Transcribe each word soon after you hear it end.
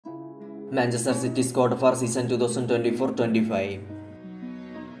Manchester City squad for season 2024-25.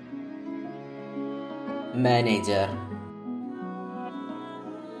 Manager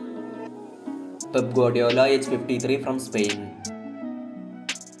Pep Guardiola, age 53, from Spain.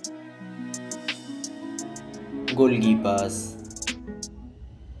 Goalkeepers: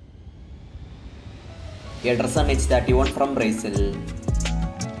 Ederson, age 31, from Brazil.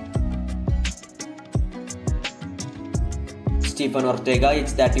 Stefan Ortega, age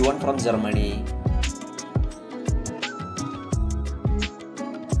 31, from Germany.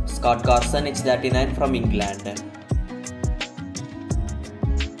 Scott Carson, age 39, from England.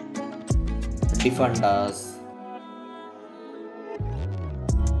 Defenders: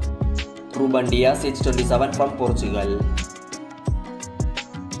 Ruben Dias, age 27, from Portugal.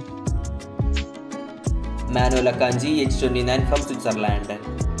 Manuel Akanji, age 29, from Switzerland.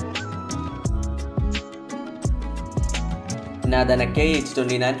 Nathan Ake, age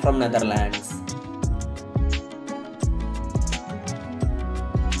 29, from Netherlands.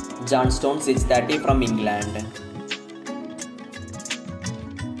 John Stones, age 30, from England.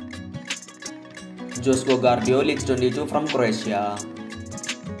 Josko Gvardiol, age 22, from Croatia.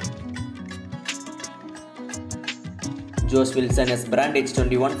 Josh Wilson Esbrand, age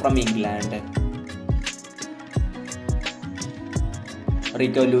 21, from England.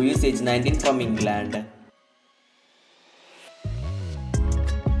 Rico Lewis, age 19, from England.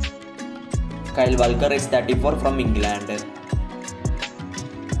 Kyle Walker, age 34, from England.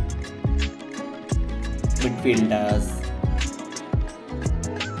 Midfielders: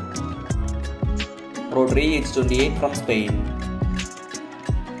 Rodri, age 28, from Spain.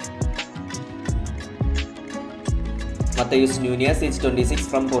 Matheus Nunes, age 26,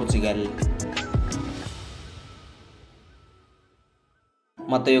 from Portugal.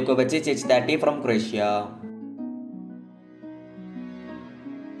 Mateo Kovacic, age 30, from Croatia.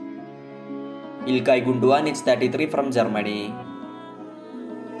 Ilkay Gundogan, age 33, from Germany.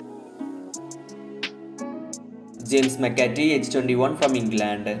 James McCarthy, age 21, from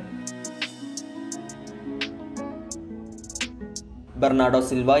England. Bernardo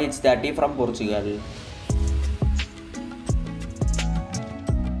Silva, age 30, from Portugal.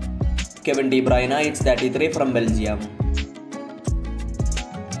 Kevin De Bruyne, age 33, from Belgium.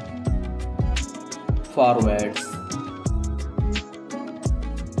 Forwards: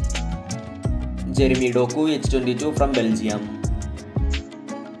 Jeremy Doku, age 22, from Belgium.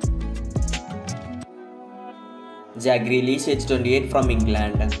 Jack Grealish, age 28, from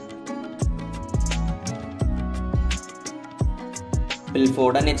England. Phil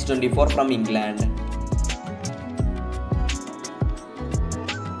Foden, age 24, from England.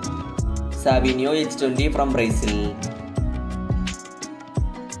 Savinho, age 20, from Brazil.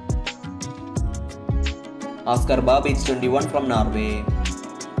 Oscar Bob, age 21, from Norway.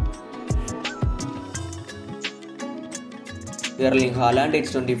 Erling Haaland,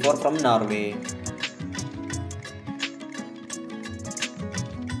 age 24, from Norway.